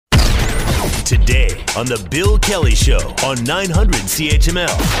today on The Bill Kelly Show on 900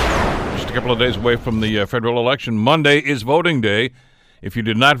 CHML. Just a couple of days away from the federal election. Monday is voting day. If you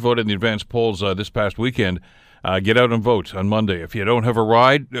did not vote in the advance polls this past weekend, get out and vote on Monday. If you don't have a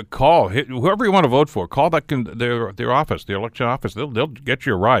ride, call whoever you want to vote for. Call their office, the election office. They'll get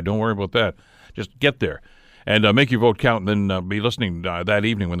you a ride. Don't worry about that. Just get there and make your vote count, and then be listening that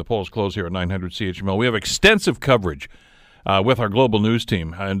evening when the polls close here at 900 CHML. We have extensive coverage with our global news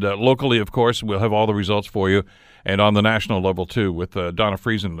team. And locally, of course, we'll have all the results for you. And on the national level, too, with Donna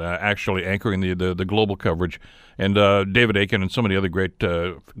Friesen actually anchoring the global coverage. And David Aiken and so many other great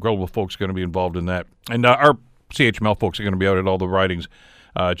global folks are going to be involved in that. And our CHML folks are going to be out at all the ridings,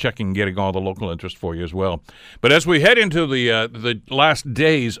 checking, getting all the local interest for you as well. But as we head into the last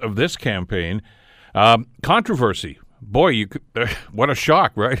days of this campaign, controversy. Boy, what a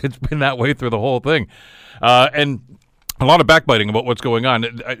shock, right? It's been that way through the whole thing. And a lot of backbiting about what's going on.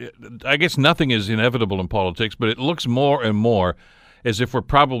 I guess nothing is inevitable in politics, but it looks more and more as if we're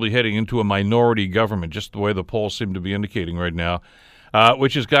probably heading into a minority government, just the way the polls seem to be indicating right now,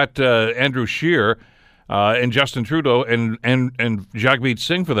 which has got Andrew Scheer and Justin Trudeau and Jagmeet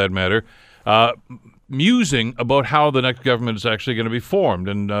Singh, for that matter, musing about how the next government is actually going to be formed.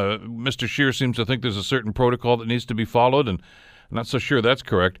 And Mr. Scheer seems to think there's a certain protocol that needs to be followed, and I'm not so sure that's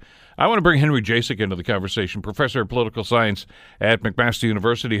correct. I want to bring Henry Jacek into the conversation, professor of political science at McMaster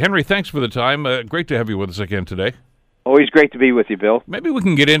University. Henry, thanks for the time. Great to have you with us again today. Always great to be with you, Bill. Maybe we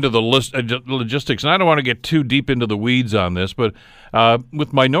can get into the logistics, and I don't want to get too deep into the weeds on this, but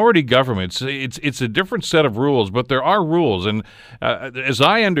with minority governments, it's a different set of rules, but there are rules. And as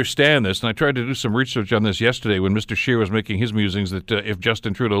I understand this, and I tried to do some research on this yesterday when Mr. Scheer was making his musings that if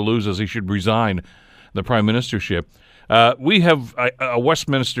Justin Trudeau loses, he should resign the prime ministership. We have a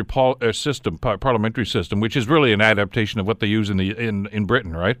Westminster parliamentary system, which is really an adaptation of what they use in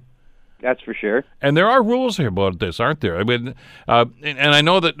Britain, right? That's for sure. And there are rules here about this, aren't there? I mean, and I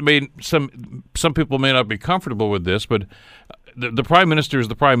know that some people may not be comfortable with this, but the prime minister is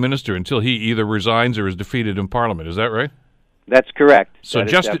the prime minister until he either resigns or is defeated in Parliament. Is that right? That's correct. So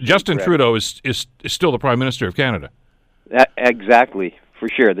Justin Trudeau is still the prime minister of Canada. Exactly. For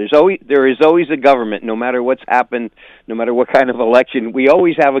sure. There is always a government, no matter what's happened, no matter what kind of election. We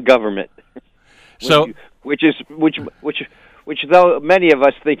always have a government. Which though many of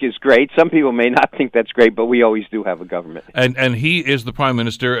us think is great, some people may not think that's great, but we always do have a government. And he is the prime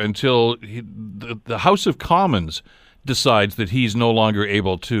minister until the House of Commons decides that he's no longer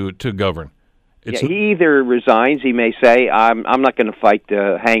able to govern. He either resigns. He may say, "I'm not going to fight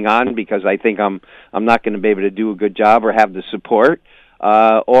to hang on because I think I'm not going to be able to do a good job or have the support."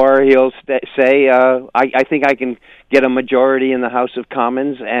 Or he'll say, I think I can get a majority in the House of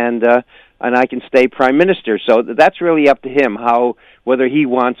Commons and I can stay prime minister. So that's really up to him, whether he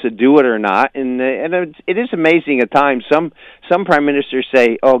wants to do it or not. And it is amazing at times. Some prime ministers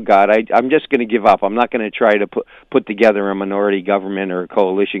say, "Oh God, I'm just going to give up. I'm not going to try to put together a minority government or a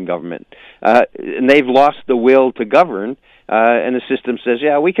coalition government." And they've lost the will to govern. And the system says,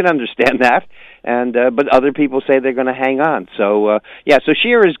 "Yeah, we can understand that," and but other people say they're going to hang on. So so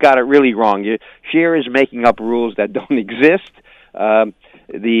Scheer has got it really wrong. Scheer is making up rules that don't exist. The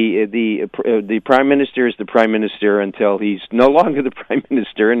prime minister is the prime minister until he's no longer the prime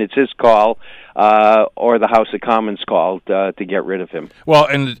minister, and it's his call or the House of Commons call to get rid of him. Well,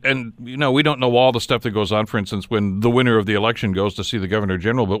 and we don't know all the stuff that goes on. For instance, when the winner of the election goes to see the Governor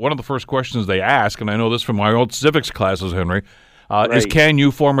General, but one of the first questions they ask, and I know this from my old civics classes, Henry, is can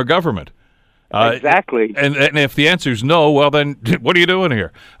you form a government? Exactly. And if the answer is no, well, then what are you doing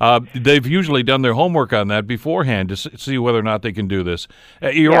here? They've usually done their homework on that beforehand to see whether or not they can do this.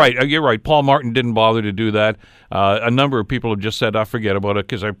 You're right. You're right. Paul Martin didn't bother to do that. A number of people have just said, "I forget about it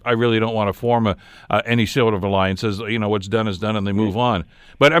because I really don't want to form any sort of alliances. What's done is done, and they move on."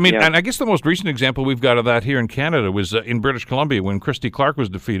 But, I mean, and I guess the most recent example we've got of that here in Canada was in British Columbia when Christy Clark was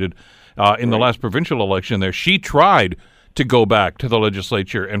defeated in the last provincial election there. She tried to go back to the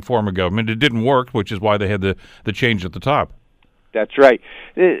legislature and form a government. It didn't work, which is why they had the change at the top. That's right.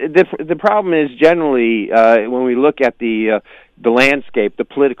 The problem is generally when we look at the landscape, the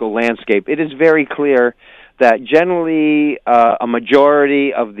political landscape, it is very clear that generally a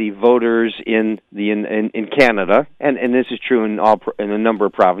majority of the voters in Canada, and this is true in a number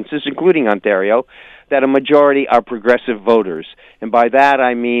of provinces, including Ontario, that a majority are progressive voters. And by that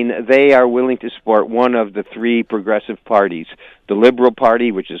I mean they are willing to support one of the three progressive parties. the Liberal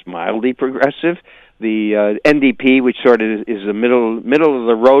Party, which is mildly progressive, the NDP, which sort of is a middle of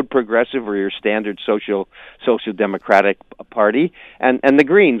the road progressive, or your standard social democratic party, and the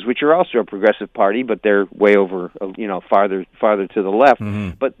Greens, which are also a progressive party, but they're way over, farther to the left.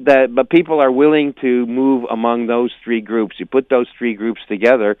 But people are willing to move among those three groups. You put those three groups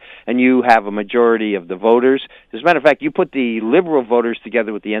together, and you have a majority of the voters. As a matter of fact, you put the Liberal voters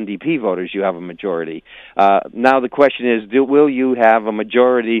together with the NDP voters, you have a majority. Now the question is, will you have a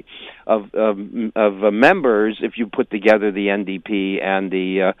majority of members if you put together the NDP and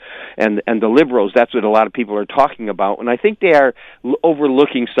the Liberals? That's what a lot of people are talking about, and I think they are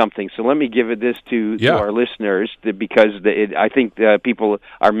overlooking something. So let me give this to our listeners, because I think people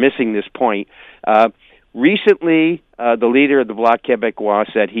are missing this point. Recently, the leader of the Bloc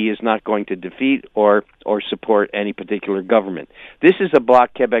Québécois said he is not going to defeat or support any particular government. This is a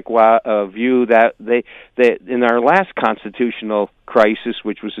Bloc Québécois view that they in our last constitutional crisis,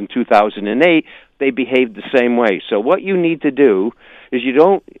 which was in 2008, they behaved the same way. So what you need to do is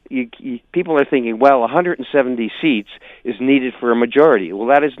people are thinking, well, 170 seats is needed for a majority. Well,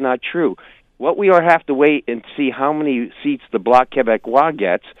 that is not true. What we have to wait and see how many seats the Bloc Québécois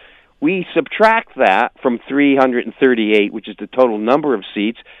gets. We subtract that from 338, which is the total number of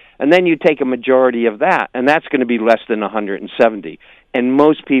seats, and then you take a majority of that, and that's going to be less than 170. And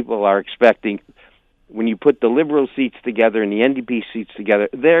most people are expecting, when you put the Liberal seats together and the NDP seats together,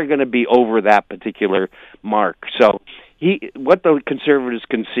 they're going to be over that particular mark. So what the Conservatives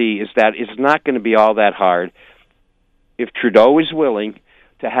can see is that it's not going to be all that hard if Trudeau is willing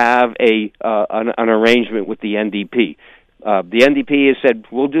to have an arrangement with the NDP. The NDP has said,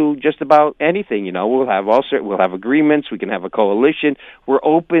 we'll do just about anything. We'll have agreements. We can have a coalition. We're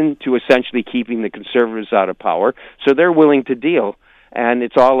open to essentially keeping the Conservatives out of power, so they're willing to deal. And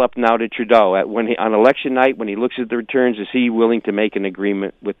it's all up now to Trudeau. On election night, when he looks at the returns, is he willing to make an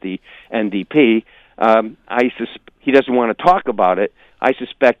agreement with the NDP? He doesn't want to talk about it. I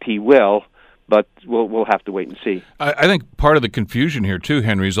suspect he will. But we'll have to wait and see. I think part of the confusion here, too,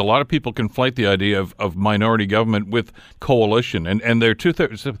 Henry, is a lot of people conflate the idea of minority government with coalition. And there are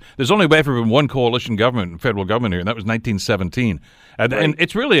there's only ever been one coalition government, federal government here, and that was 1917. And, right. And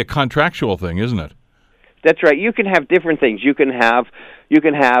it's really a contractual thing, isn't it? That's right. You can have different things. You can have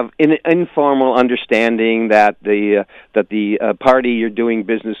an informal understanding that the party you're doing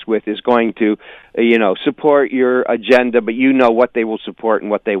business with is going to, support your agenda, but what they will support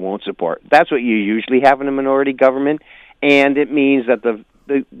and what they won't support. That's what you usually have in a minority government, and it means that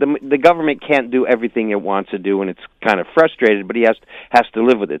the government can't do everything it wants to do, and it's kind of frustrated, but he has to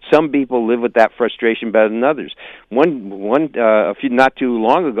live with it. Some people live with that frustration better than others. Not too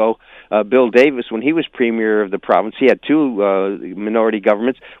long ago, Bill Davis, when he was premier of the province, he had two minority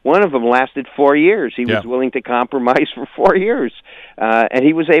governments. One of them lasted 4 years. He was willing to compromise for 4 years, and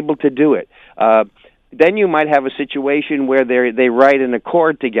he was able to do it. Then you might have a situation where they write an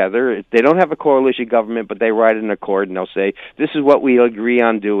accord together. They don't have a coalition government, but they write an accord, and they'll say, this is what we agree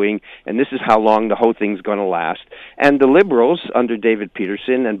on doing, and this is how long the whole thing's going to last. And the Liberals, under David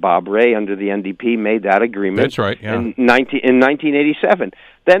Peterson, and Bob Rae, under the NDP, made that agreement. That's right, yeah. in 1987.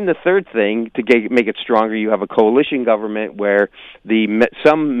 Then the third thing, to make it stronger, you have a coalition government where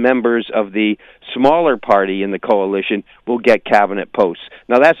some members of the smaller party in the coalition will get cabinet posts.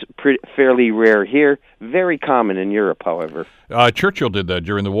 Now, that's fairly rare here, very common in Europe, however. Churchill did that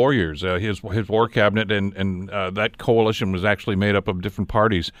during the war years. His war cabinet and that coalition was actually made up of different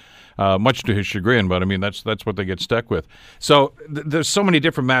parties, much to his chagrin. But I mean, that's what they get stuck with. So there's so many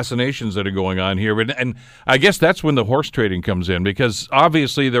different machinations that are going on here, and I guess that's when the horse trading comes in, because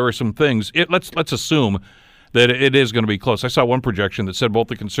obviously there are some things. Let's assume that it is going to be close. I saw one projection that said both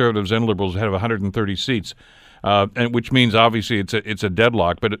the Conservatives and Liberals have 130 seats, and which means obviously it's a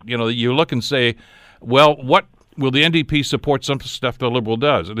deadlock. But you look and say, well, what will the NDP support? Some stuff the Liberal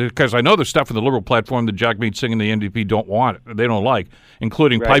does, because I know there's stuff in the Liberal platform that Jacek Singh and the NDP don't want, they don't like,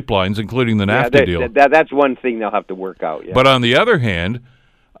 including pipelines, including the NAFTA deal. That's one thing they'll have to work out. Yeah. But on the other hand,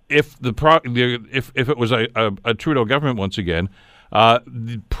 if it was a Trudeau government once again,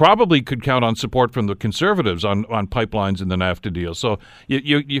 probably could count on support from the Conservatives on pipelines in the NAFTA deal. So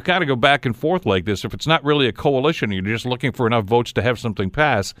you kind of go back and forth like this. If it's not really a coalition, you're just looking for enough votes to have something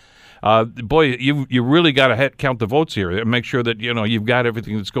pass. Boy, you really got to count the votes here and make sure that you've got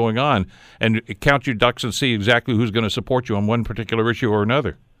everything that's going on, and count your ducks and see exactly who's going to support you on one particular issue or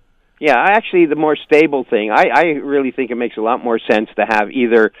another. Yeah, actually, the more stable thing, I really think it makes a lot more sense to have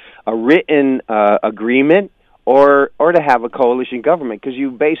either a written agreement or to have a coalition government, because you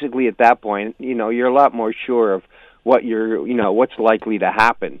basically at that point, you're a lot more sure of what's likely to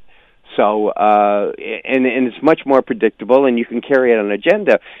happen. So, and it's much more predictable, and you can carry out an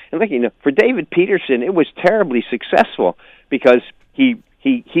agenda. And look, for David Peterson, it was terribly successful because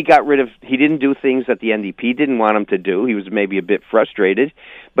he got rid of, he didn't do things that the NDP didn't want him to do. He was maybe a bit frustrated,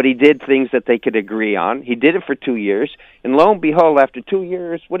 but he did things that they could agree on. He did it for 2 years, and lo and behold, after 2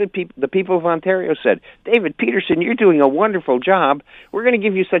 years, what did the people of Ontario said? David Peterson, you're doing a wonderful job. We're going to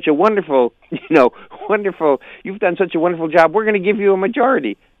give you such a wonderful, you've done such a wonderful job. We're going to give you a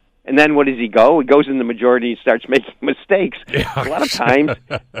majority. And then what does he go? He goes in the majority and starts making mistakes. Yeah. A lot of times.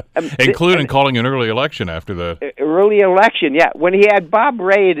 Including calling an early election after the... Early election, yeah. When he had Bob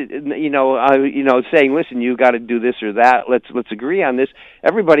Ray, saying, listen, you got to do this or that, let's agree on this,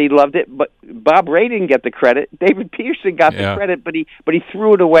 everybody loved it, but Bob Ray didn't get the credit. David Peterson got the credit, but he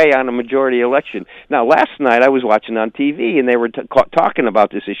threw it away on a majority election. Now, last night I was watching on TV, and they were talking about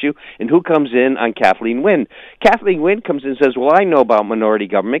this issue, and who comes in on Kathleen Wynne? Kathleen Wynne comes in and says, well, I know about minority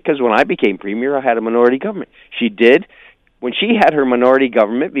government, because when I became premier, I had a minority government. She did. When she had her minority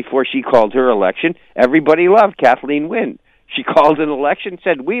government, before she called her election, everybody loved Kathleen Wynne. She called an election,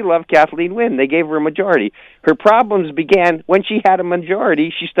 said, we love Kathleen Wynne. They gave her a majority. Her problems began when she had a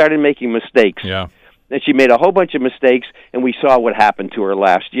majority. She started making mistakes. Yeah. And she made a whole bunch of mistakes, and we saw what happened to her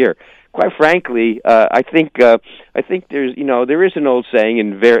last year. Quite frankly, I think there's there is an old saying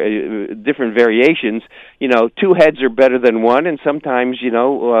in different variations. Two heads are better than one, and sometimes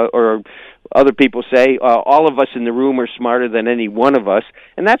or other people say all of us in the room are smarter than any one of us,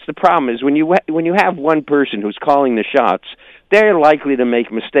 and that's the problem. Is when you have one person who's calling the shots, they're likely to make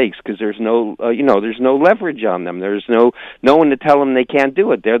mistakes because there's no leverage on them. There's no one to tell them they can't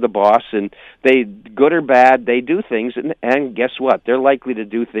do it. They're the boss, and they, good or bad, they do things, and guess what? They're likely to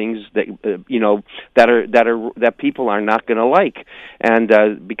do things that that people are not going to like,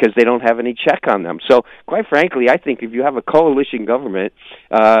 and because they don't have any check on them. So, quite frankly, I think if you have a coalition government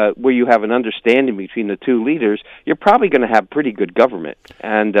where you have an understanding between the two leaders, you're probably going to have pretty good government.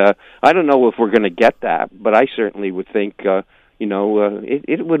 And I don't know if we're going to get that, but I certainly would think.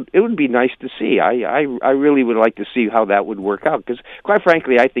 It would be nice to see. I really would like to see how that would work out because, quite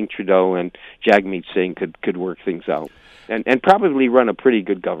frankly, I think Trudeau and Jagmeet Singh could work things out and probably run a pretty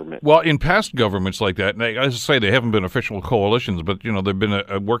good government. Well, in past governments like that, and as I say, they haven't been official coalitions, but they've been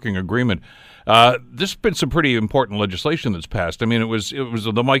a working agreement. There's been some pretty important legislation that's passed. I mean, it was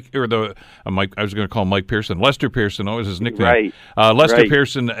the Mike. I was going to call him Mike Pearson. Lester Pearson, that was his nickname. Right. Lester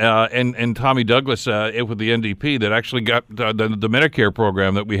Pearson and Tommy Douglas with the NDP that actually got the Medicare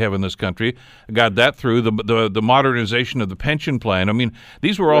program that we have in this country, got that through, the modernization of the pension plan. I mean,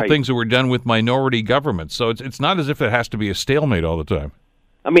 these were all things that were done with minority governments. So it's not as if it has to be a stalemate all the time.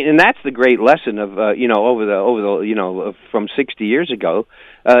 I mean, and that's the great lesson of over the from 60 years ago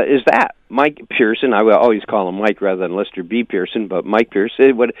is that Mike Pearson. I will always call him Mike rather than Lester B. Pearson, but Mike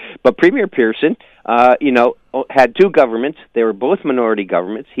Pearson. But Premier Pearson, had two governments. They were both minority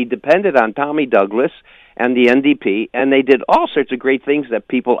governments. He depended on Tommy Douglas and the NDP, and they did all sorts of great things that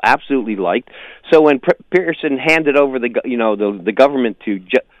people absolutely liked. So when Pearson handed over the government to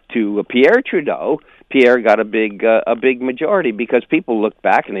Pierre Trudeau, Pierre got a big majority because people looked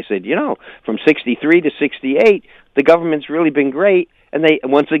back and they said, from 63 to 68, the government's really been great. And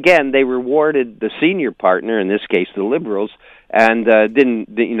once again, they rewarded the senior partner, in this case, the Liberals, and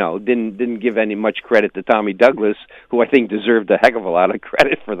didn't give any much credit to Tommy Douglas, who I think deserved a heck of a lot of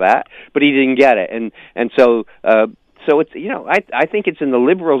credit for that, but he didn't get it. And so it's I think it's in the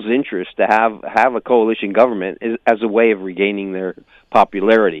Liberals' interest to have a coalition government as a way of regaining their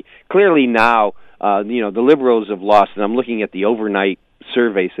popularity. Clearly now, the Liberals have lost, and I'm looking at the overnight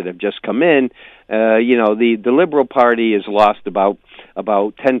surveys that have just come in. The Liberal Party has lost about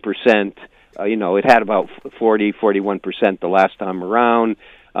 10%. It had about 41% the last time around,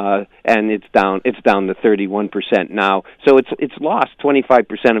 and it's down to 31% now. So it's lost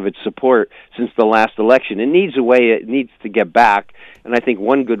 25% of its support since the last election. It needs to get back, and I think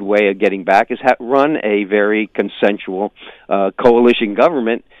one good way of getting back is run a very consensual coalition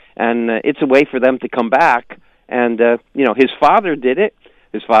government, and it's a way for them to come back. And his father did it.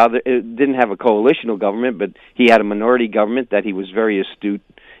 His father didn't have a coalitional government, but he had a minority government that he was very astute.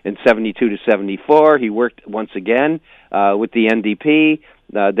 In 72 to 74, he worked once again with the NDP.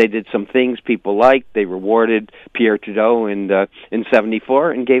 They did some things people liked. They rewarded Pierre Trudeau in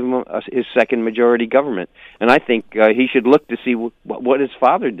 74 and gave him his second majority government. And I think he should look to see what his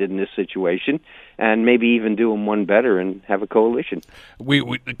father did in this situation and maybe even do them one better and have a coalition.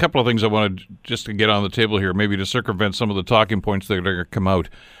 We a couple of things I wanted just to get on the table here, maybe to circumvent some of the talking points that are going to come out.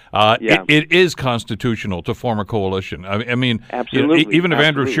 It is constitutional to form a coalition. I mean, absolutely. Even if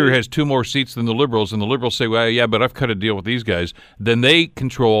Andrew Scheer has 2 more seats than the Liberals, and the Liberals say, well, yeah, but I've cut a deal with these guys, then they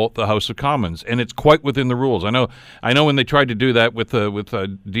control the House of Commons, and it's quite within the rules. I know when they tried to do that with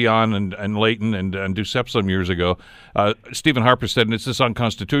Dion and Layton and Duceppe some years ago, Stephen Harper said, it's just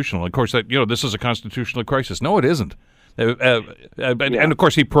unconstitutional. Of course, this is a constitutional crisis. No, it isn't. And of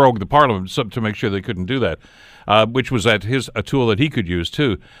course, he prorogued the Parliament to make sure they couldn't do that, which was a tool that he could use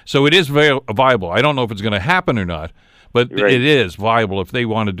too. So it is very viable. I don't know if it's going to happen or not, but it is viable if they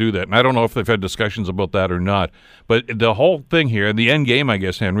want to do that. And I don't know if they've had discussions about that or not. But the whole thing here, the end game, I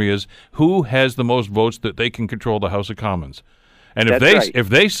guess, Henry, is who has the most votes that they can control the House of Commons. And if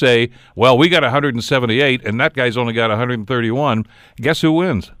they say, well, we got 178 and that guy's only got 131, guess who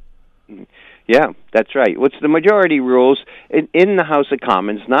wins? Yeah, that's right. What's the majority rules in the House of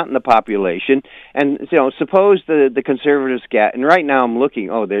Commons, not in the population. And suppose the Conservatives get, and right now I'm looking,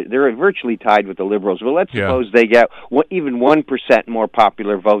 they're virtually tied with the Liberals. Well, let's suppose they get even 1% more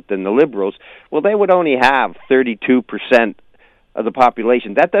popular vote than the Liberals. Well, they would only have 32% of the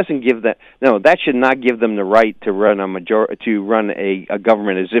population. That doesn't give them that should not give them the right to run a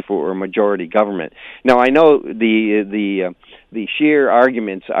government as if it were a majority government. Now I know the Scheer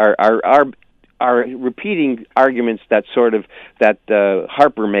arguments are repeating arguments that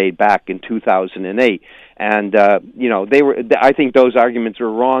Harper made back in 2008, and I think those arguments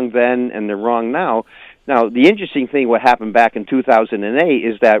were wrong then and they're wrong now. Now the interesting thing, what happened back in 2008,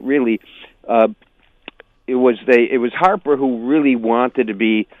 is that really it was Harper who really wanted to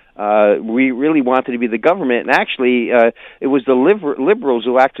be. We really wanted to be the government, and actually, it was the Liberals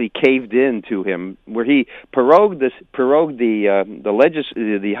who actually caved in to him, where he prorogued the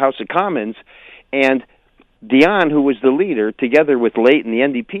House of Commons, and Dion, who was the leader, together with Layton, the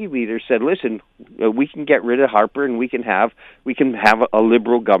NDP leader, said, "Listen, we can get rid of Harper, and we can have a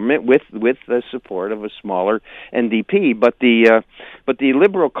Liberal government with the support of a smaller NDP." But the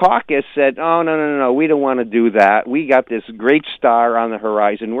Liberal caucus said, "Oh no, we don't want to do that. We got this great star on the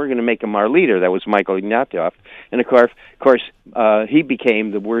horizon. We're going to make him our leader." That was Michael Ignatieff, and of course, he became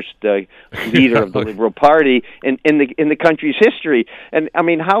the worst leader of the Liberal Party in the country's history. And I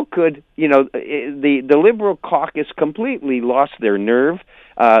mean, how could the Liberal caucus completely lost their nerve?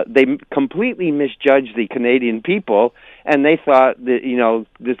 They completely misjudged the Canadian people, and they thought that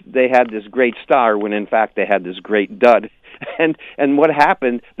they had this great star when in fact they had this great dud. And what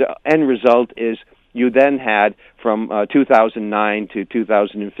happened? The end result is you then had from 2009 to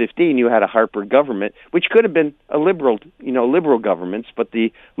 2015, you had a Harper government, which could have been a liberal governments, but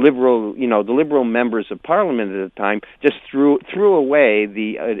the liberal members of Parliament at the time just threw away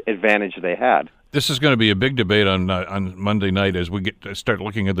the advantage they had. This is going to be a big debate on Monday night as we start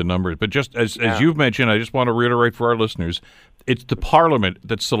looking at the numbers. But just as you've mentioned, I just want to reiterate for our listeners, it's the Parliament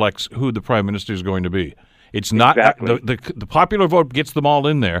that selects who the Prime Minister is going to be. It's not the popular vote gets them all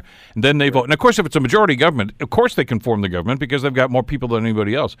in there, and then they vote. And of course, if it's a majority government, of course they can form the government because they've got more people than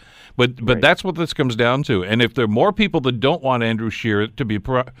anybody else. But that's what this comes down to. And if there are more people that don't want Andrew Scheer to be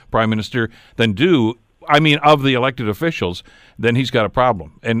Prime Minister than do, of the elected officials, then he's got a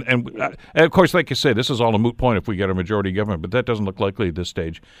problem. And of course, like you say, this is all a moot point if we get a majority government, but that doesn't look likely at this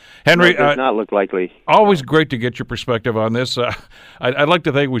stage. Henry, it does not look likely. Always great to get your perspective on this. I'd like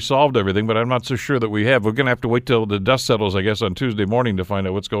to think we solved everything, but I'm not so sure that we have. We're going to have to wait till the dust settles, I guess, on Tuesday morning to find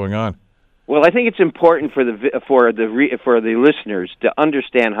out what's going on. Well, I think it's important for the listeners to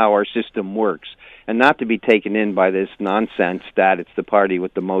understand how our system works, and not to be taken in by this nonsense that it's the party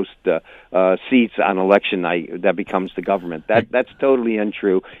with the most seats on election night that becomes the government. That's totally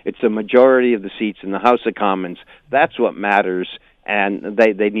untrue. It's a majority of the seats in the House of Commons. That's what matters, and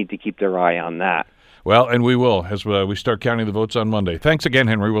they need to keep their eye on that. Well, and we will as we start counting the votes on Monday. Thanks again,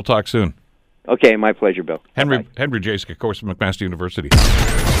 Henry. We'll talk soon. Okay, my pleasure, Bill. Henry Jacek, of course, from McMaster University.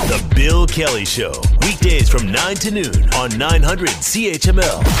 The Bill Kelly Show, weekdays from 9 to noon on 900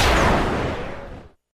 CHML.